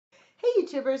Hey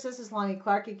YouTubers, this is Lonnie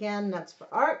Clark again, Nuts for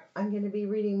Art. I'm going to be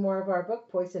reading more of our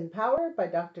book, Poison Power, by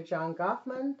Dr. John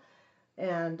Gofman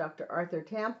and Dr. Arthur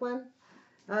Tamplin.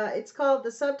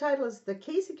 The subtitle is The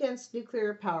Case Against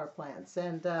Nuclear Power Plants.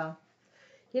 And, there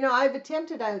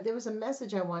was a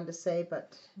message I wanted to say,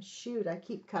 but shoot, I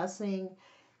keep cussing,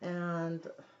 and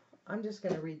I'm just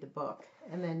going to read the book.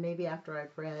 And then maybe after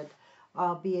I've read,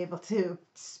 I'll be able to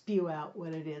spew out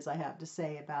what it is I have to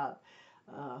say about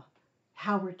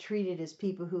how we're treated as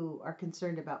people who are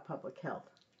concerned about public health.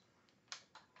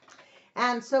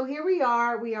 And so here we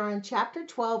are. We are in chapter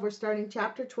 12. We're starting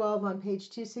chapter 12 on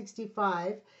page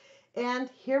 265. And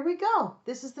here we go.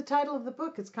 This is the title of the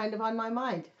book. It's kind of on my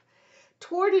mind.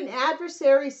 Toward an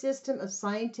Adversary System of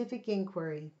Scientific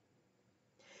Inquiry.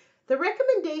 The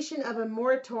recommendation of a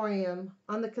moratorium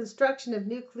on the construction of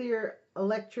nuclear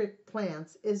electric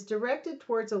plants is directed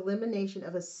towards elimination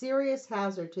of a serious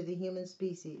hazard to the human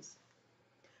species.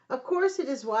 Of course, it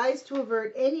is wise to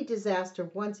avert any disaster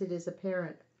once it is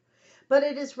apparent. But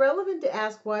it is relevant to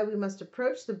ask why we must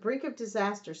approach the brink of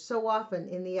disaster so often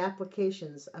in the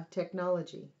applications of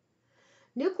technology.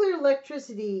 Nuclear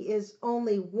electricity is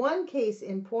only one case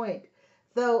in point,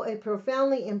 though a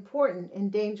profoundly important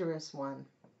and dangerous one.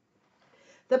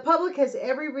 The public has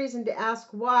every reason to ask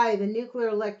why the nuclear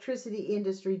electricity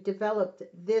industry developed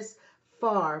this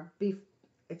far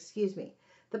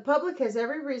The public has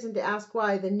every reason to ask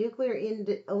why the nuclear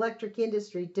electric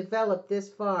industry developed this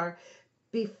far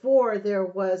before there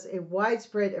was a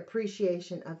widespread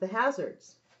appreciation of the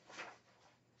hazards.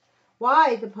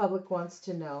 Why, the public wants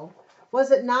to know, was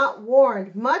it not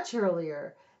warned much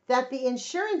earlier that the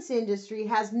insurance industry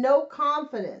has no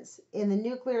confidence in the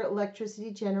nuclear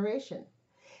electricity generation?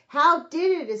 How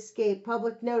did it escape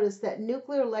public notice that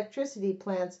nuclear electricity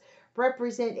plants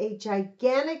represent a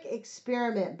gigantic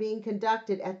experiment being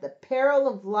conducted at the peril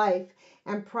of life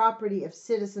and property of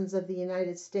citizens of the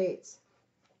United States?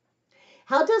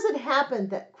 How does it happen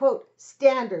that, quote,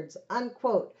 standards,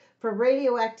 unquote, for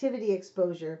radioactivity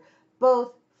exposure,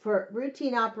 both for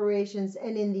routine operations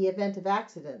and in the event of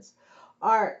accidents,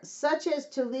 are such as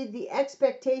to lead the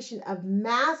expectation of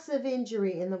massive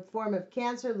injury in the form of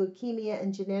cancer, leukemia,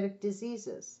 and genetic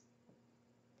diseases?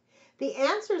 The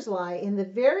answers lie in the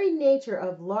very nature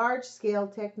of large-scale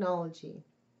technology.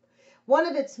 One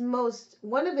of its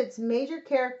major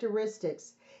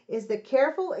characteristics is the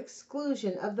careful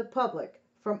exclusion of the public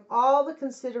from all the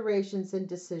considerations and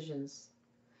decisions.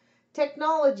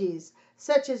 Technologies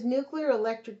such as nuclear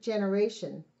electric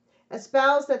generation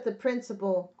espouse that the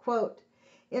principle, quote,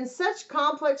 in such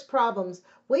complex problems,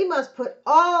 we must put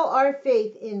all our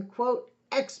faith in, quote,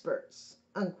 experts,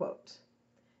 unquote.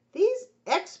 These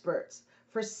experts,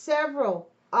 for several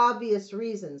obvious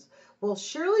reasons, will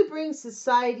surely bring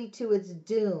society to its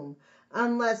doom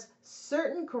unless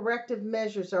certain corrective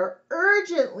measures are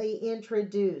urgently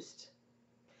introduced.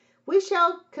 We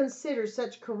shall consider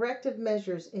such corrective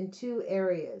measures in two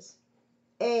areas.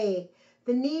 A,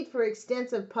 the need for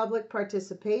extensive public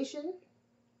participation,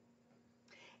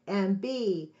 and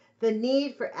B, the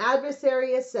need for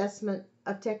adversary assessment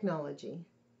of technology.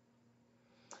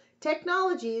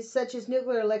 Technologies such as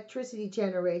nuclear electricity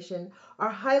generation are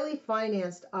highly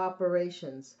financed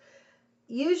operations,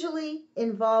 usually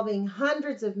involving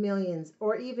hundreds of millions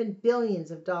or even billions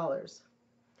of dollars.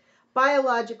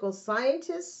 Biological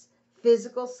scientists,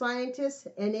 physical scientists,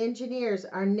 and engineers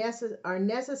are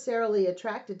necessarily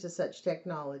attracted to such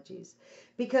technologies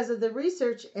because of the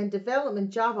research and development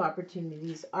job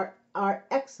opportunities are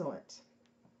excellent.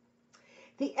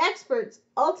 The experts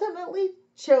ultimately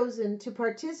chosen to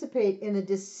participate in the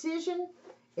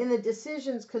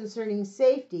decisions concerning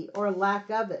safety or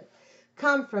lack of it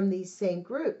come from these same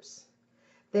groups.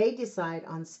 They decide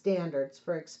on standards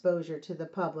for exposure to the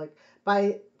public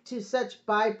to such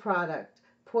byproduct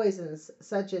poisons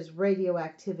such as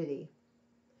radioactivity.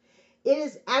 It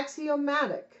is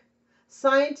axiomatic.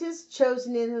 Scientists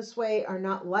chosen in this way are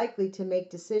not likely to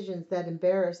make decisions that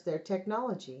embarrass their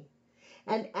technology,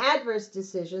 and adverse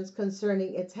decisions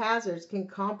concerning its hazards can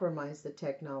compromise the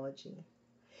technology.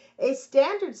 A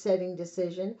standard-setting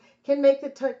decision can make the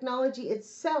technology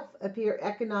itself appear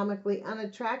economically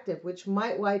unattractive, which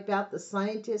might wipe out the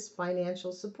scientist's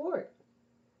financial support.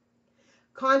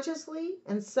 Consciously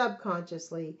and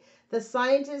subconsciously, the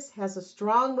scientist has a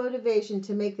strong motivation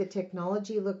to make the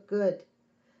technology look good.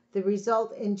 The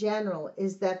result in general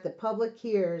is that the public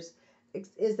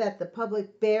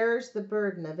bears the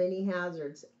burden of any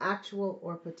hazards, actual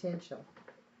or potential.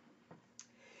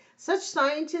 Such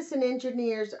scientists and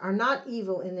engineers are not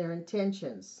evil in their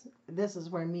intentions. This is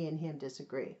where me and him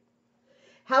disagree.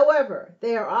 However,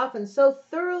 they are often so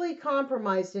thoroughly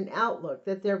compromised in outlook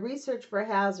that their research for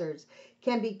hazards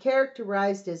can be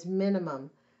characterized as minimum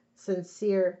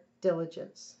sincere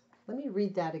diligence. Let me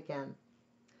read that again.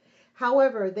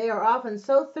 However, they are often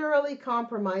so thoroughly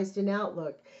compromised in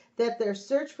outlook that their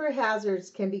search for hazards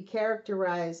can be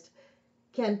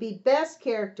best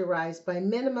characterized by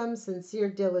minimum sincere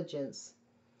diligence.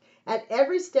 At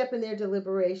every step in their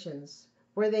deliberations,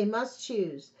 where they must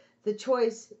choose, the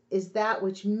choice is that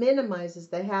which minimizes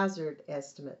the hazard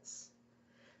estimates.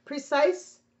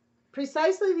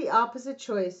 Precisely the opposite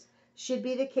choice should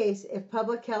be the case if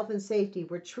public health and safety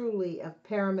were truly of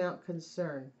paramount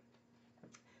concern.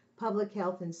 Public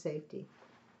health and safety.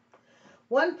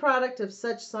 One product of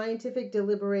such scientific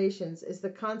deliberations is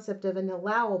the concept of an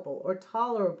allowable or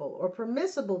tolerable or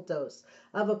permissible dose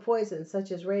of a poison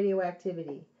such as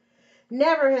radioactivity.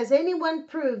 Never has anyone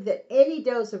proved that any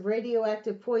dose of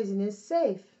radioactive poison is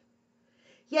safe.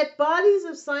 Yet bodies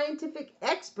of scientific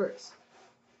experts,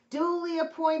 duly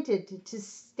appointed to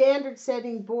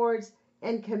standard-setting boards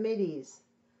and committees,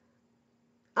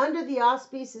 under the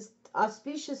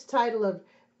auspicious title of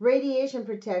radiation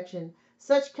protection,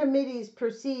 such committees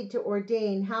proceed to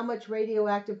ordain how much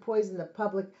radioactive poison the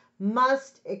public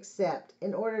must accept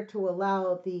in order to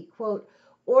allow the, quote,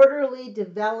 orderly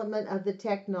development of the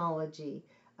technology,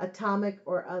 atomic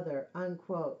or other,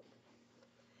 unquote.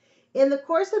 In the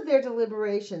course of their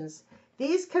deliberations,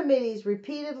 these committees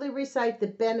repeatedly recite the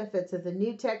benefits of the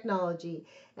new technology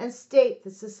and state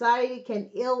that society can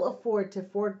ill afford to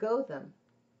forego them.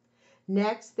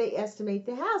 Next, they estimate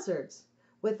the hazards,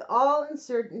 with all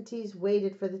uncertainties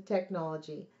weighted for the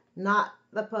technology, not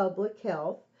the public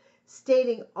health,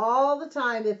 stating all the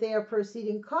time that they are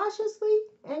proceeding cautiously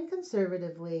and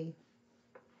conservatively.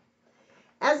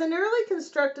 As an early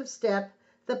constructive step,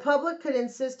 the public could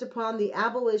insist upon the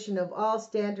abolition of all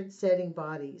standard-setting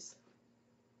bodies.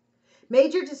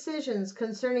 Major decisions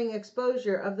concerning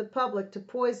exposure of the public to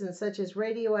poisons such as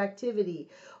radioactivity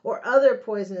or other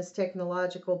poisonous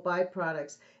technological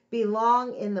byproducts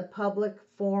belong in the public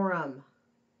forum.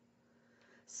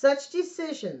 Such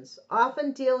decisions,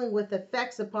 often dealing with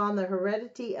effects upon the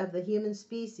heredity of the human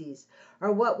species,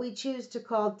 are what we choose to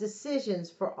call decisions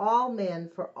for all men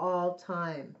for all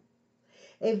time.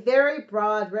 A very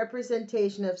broad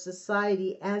representation of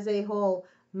society as a whole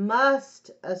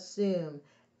must assume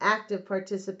active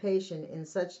participation in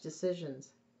such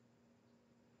decisions.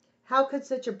 How could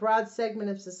such a broad segment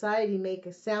of society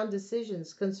make sound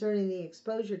decisions concerning the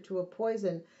exposure to a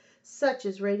poison such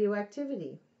as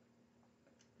radioactivity?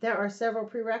 There are several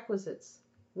prerequisites.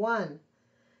 1.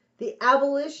 The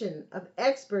abolition of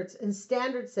experts and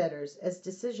standard setters as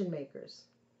decision makers.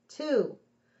 2.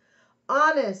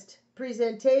 Honest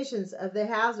presentations of the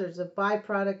hazards of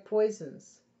byproduct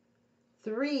poisons.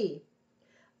 3.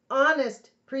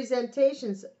 Honest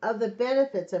presentations of the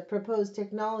benefits of proposed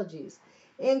technologies,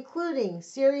 including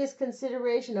serious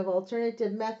consideration of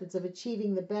alternative methods of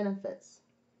achieving the benefits.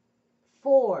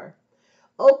 4.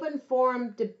 Open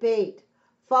forum debate,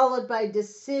 followed by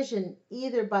decision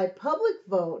either by public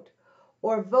vote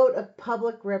or vote of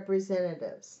public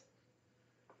representatives.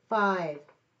 5.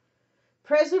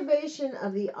 Preservation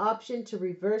of the option to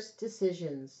reverse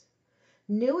decisions.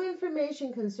 New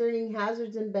information concerning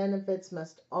hazards and benefits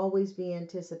must always be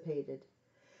anticipated.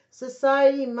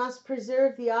 Society must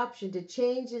preserve the option to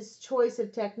change its choice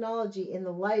of technology in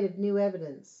the light of new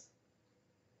evidence.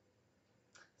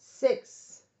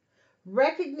 6.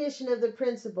 Recognition of the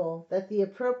principle that the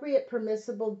appropriate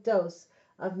permissible dose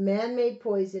of man-made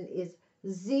poison is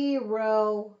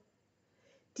 0.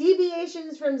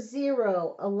 Deviations from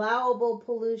 0 allowable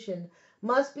pollution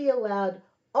must be allowed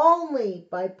only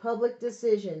by public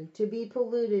decision to be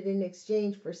polluted in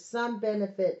exchange for some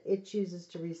benefit it chooses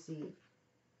to receive.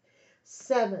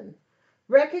 7.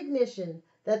 Recognition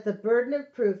that the burden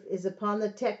of proof is upon the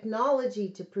technology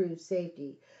to prove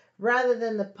safety rather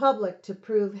than the public to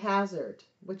prove hazard,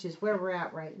 which is where we're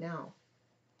at right now.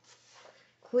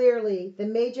 Clearly, the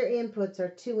major inputs are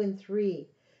 2 and 3,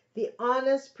 the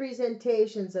honest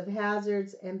presentations of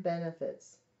hazards and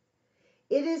benefits.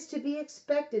 It is to be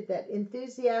expected that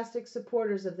enthusiastic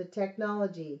supporters of the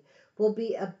technology will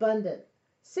be abundant,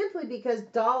 simply because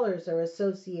dollars are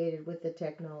associated with the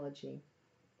technology.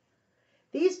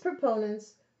 These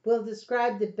proponents will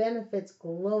describe the benefits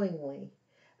glowingly.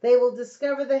 They will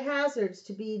discover the hazards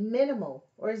to be minimal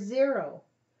or 0.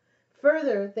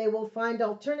 Further, they will find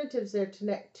alternatives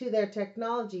to their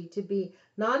technology to be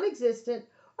non-existent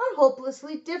or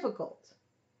hopelessly difficult.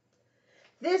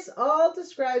 This all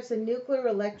describes the nuclear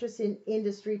electricity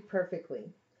industry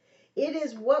perfectly. It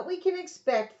is what we can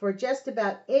expect for just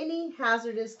about any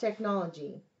hazardous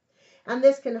technology. And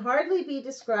this can hardly be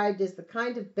described as the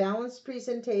kind of balanced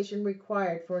presentation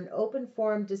required for an open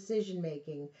forum decision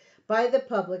making by the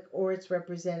public or its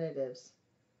representatives.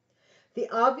 The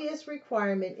obvious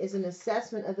requirement is an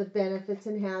assessment of the benefits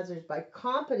and hazards by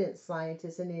competent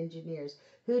scientists and engineers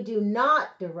who do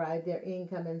not derive their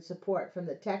income and support from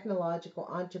the technological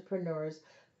entrepreneurs,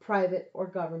 private or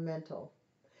governmental.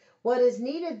 What is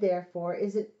needed, therefore,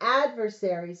 is an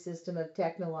adversary system of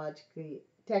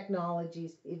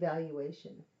technology's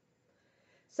evaluation.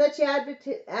 Such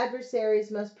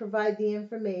adversaries must provide the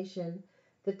information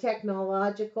the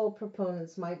technological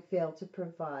proponents might fail to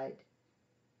provide.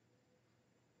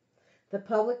 The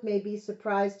public may be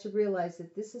surprised to realize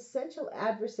that this essential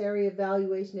adversary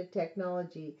evaluation of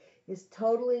technology is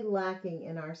totally lacking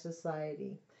in our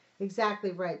society.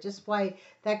 Exactly right. Just why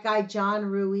that guy John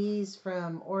Ruiz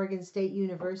from Oregon State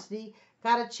University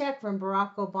got a check from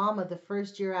Barack Obama the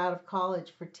first year out of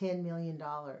college for $10 million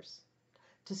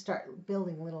to start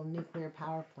building little nuclear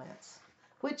power plants,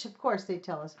 which, of course, they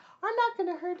tell us are not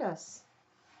going to hurt us.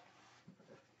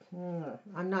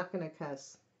 I'm not going to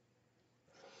cuss.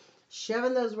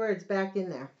 Shoving those words back in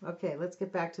there. Okay, let's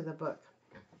get back to the book.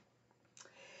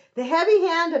 The heavy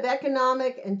hand of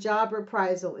economic and job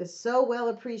reprisal is so well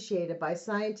appreciated by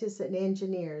scientists and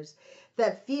engineers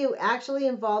that few actually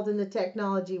involved in the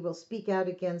technology will speak out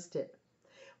against it.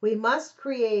 We must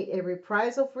create a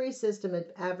reprisal-free system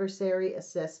of adversary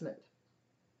assessment.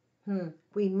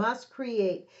 We must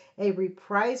create a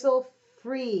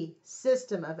reprisal-free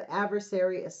system of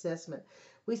adversary assessment.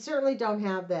 We certainly don't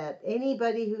have that.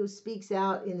 Anybody who speaks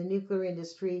out in the nuclear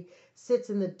industry sits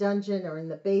in the dungeon or in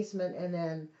the basement, and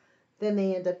then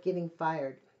they end up getting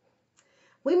fired.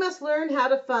 We must learn how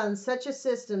to fund such a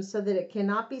system so that it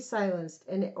cannot be silenced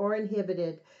or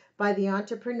inhibited by the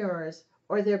entrepreneurs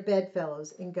or their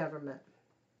bedfellows in government.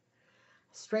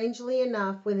 Strangely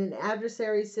enough, when an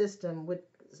adversary system would,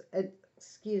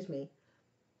 strangely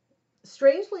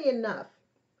enough,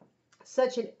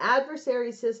 such an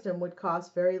adversary system would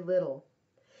cost very little.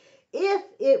 If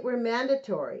it were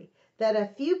mandatory that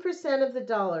a few percent of the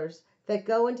dollars that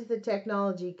go into the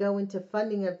technology go into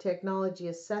funding of technology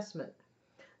assessment,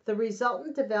 the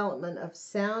resultant development of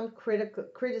sound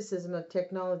criticism of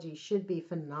technology should be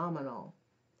phenomenal.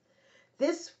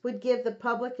 This would give the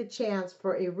public a chance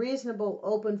for a reasonable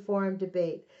open forum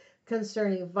debate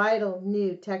concerning vital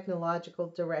new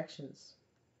technological directions.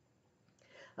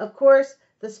 Of course,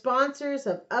 the sponsors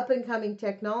of up-and-coming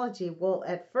technology will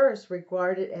at first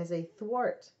regard it as a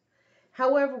thwart.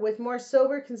 However, with more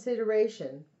sober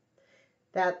consideration,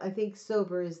 that I think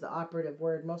sober is the operative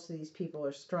word. Most of these people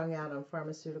are strung out on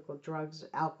pharmaceutical drugs,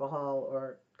 alcohol,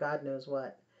 or God knows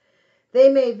what. They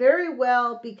may very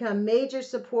well become major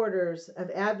supporters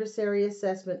of adversary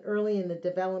assessment early in the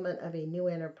development of a new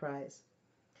enterprise.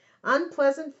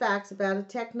 Unpleasant facts about a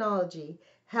technology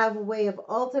have a way of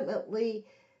ultimately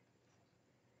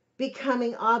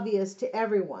becoming obvious to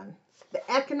everyone. The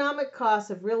economic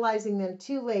cost of realizing them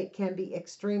too late can be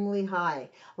extremely high.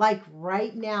 Like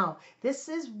right now, this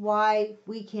is why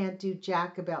we can't do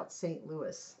jack about St.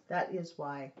 Louis. That is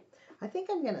why. I think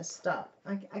I'm going to stop.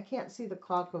 I can't see the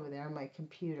clock over there on my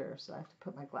computer, so I have to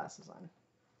put my glasses on.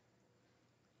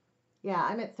 Yeah,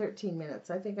 I'm at 13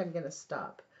 minutes. I think I'm going to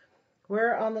stop.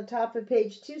 We're on the top of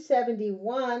page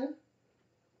 271.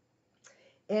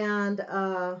 And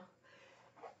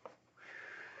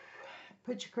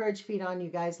put your courage feet on, you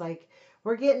guys. Like,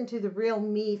 we're getting to the real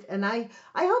meat. And I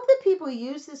hope that people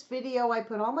use this video. I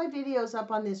put all my videos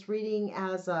up on this reading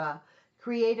as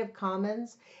Creative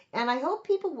Commons. And I hope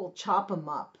people will chop them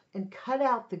up and cut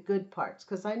out the good parts.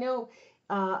 Because I know,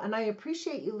 and I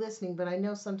appreciate you listening, but I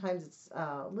know sometimes it's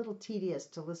a little tedious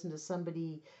to listen to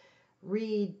somebody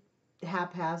read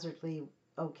haphazardly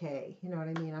okay. You know what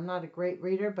I mean? I'm not a great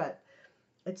reader, but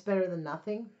it's better than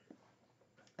nothing.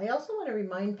 I also want to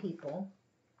remind people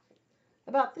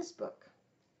about this book.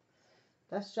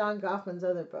 That's John Gofman's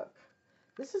other book.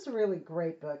 This is a really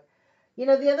great book. You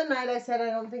know, the other night I said I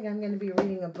don't think I'm going to be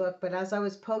reading a book, but as I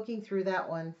was poking through that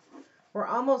one, we're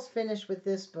almost finished with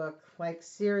this book. Like,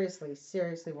 seriously,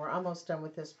 we're almost done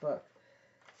with this book.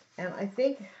 And I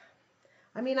think,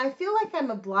 I feel like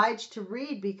I'm obliged to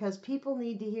read because people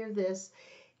need to hear this.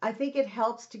 I think it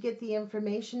helps to get the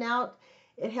information out.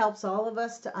 It helps all of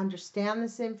us to understand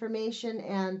this information,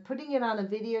 and putting it on a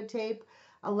videotape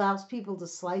allows people to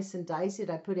slice and dice it.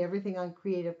 I put everything on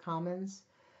Creative Commons.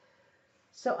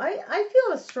 So I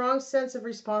feel a strong sense of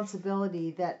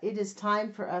responsibility that it is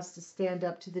time for us to stand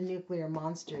up to the nuclear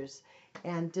monsters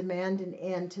and demand an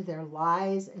end to their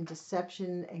lies and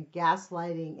deception and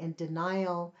gaslighting and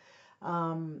denial.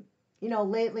 Um,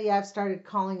 lately I've started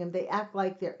calling them, they act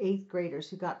like they're eighth graders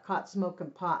who got caught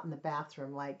smoking pot in the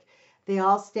bathroom. Like they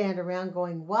all stand around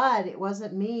going, "What? It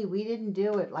wasn't me. We didn't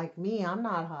do it. Like me, I'm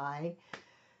not high."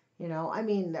 I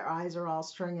mean, their eyes are all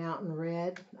strung out and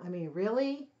red. I mean,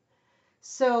 really?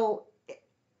 So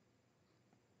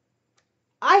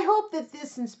I hope that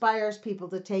this inspires people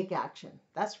to take action.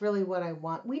 That's really what I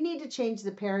want. We need to change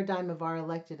the paradigm of our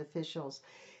elected officials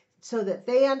so that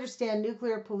they understand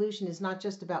nuclear pollution is not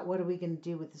just about what are we going to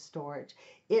do with the storage.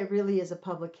 It really is a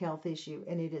public health issue,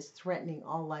 and it is threatening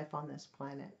all life on this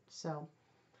planet. So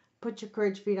put your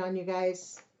courage feet on, you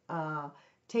guys.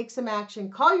 Take some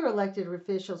action. Call your elected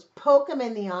officials. Poke them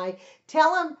in the eye.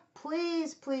 Tell them,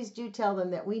 please, please do tell them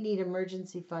that we need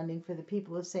emergency funding for the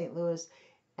people of St. Louis,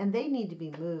 and they need to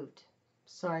be moved.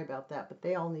 Sorry about that, but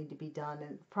they all need to be done.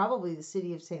 And probably the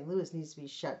city of St. Louis needs to be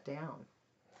shut down.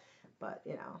 But,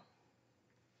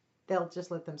 they'll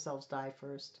just let themselves die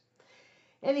first.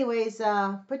 Anyways,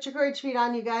 put your courage feet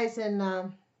on, you guys,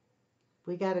 and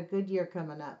we got a good year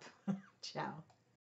coming up. Ciao.